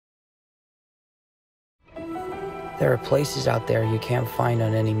There are places out there you can't find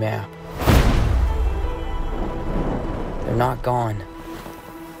on any map. They're not gone.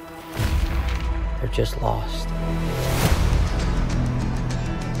 They're just lost.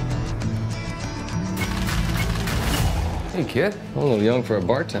 Hey, kid. A little young for a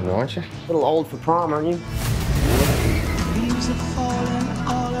bartender, aren't you? A little old for prom, aren't you? Leaves are falling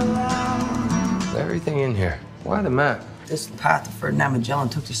all around. Everything in here. Why the map? This is the path that Ferdinand Magellan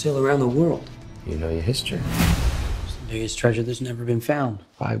took to sail around the world. You know your history. It's the biggest treasure that's never been found.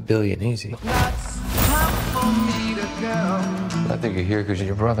 5 billion, easy. That's time for me to go. I think you're here because you're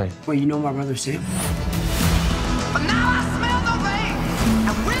your brother. Well, you know my brother Sam? But now I smell the rain,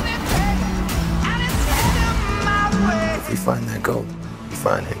 and with it take, and it's heading my way. If we find that gold, we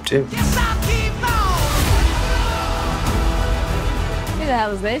find him too. Yes, I'll keep on. Who the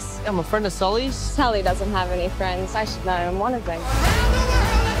hell is this? I'm a friend of Sully's. Sully doesn't have any friends. I should know him one of them. Around the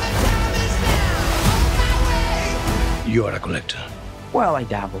world and the time is now. On my way. You are a collector. Well, I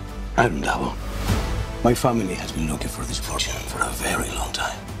dabble. I don't dabble. My family has been looking for this fortune for a very long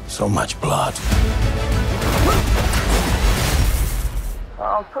time. So much blood.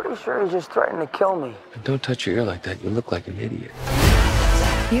 I'm pretty sure he's just threatening to kill me. Don't touch your ear like that. You look like an idiot.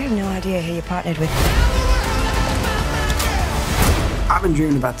 You have no idea who you partnered with. I've been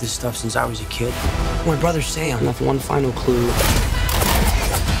dreaming about this stuff since I was a kid. My brother Sam left one final clue.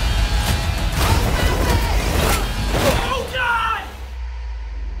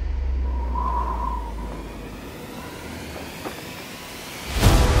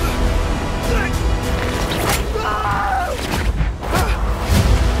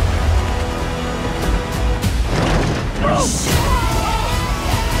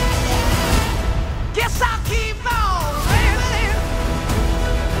 Guess I'll keep on.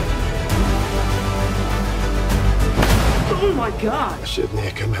 Oh my God! I shouldn't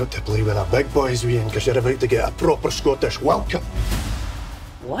have come out to play with the big boys, Ian, because you're about to get a proper Scottish welcome.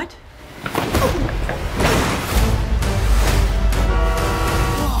 What?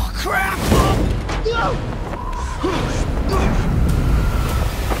 Oh, crap!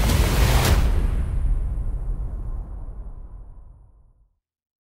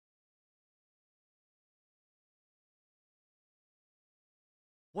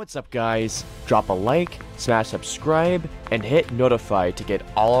 What's up, guys? Drop a like, smash subscribe, and hit notify to get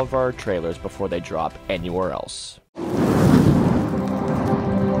all of our trailers before they drop anywhere else.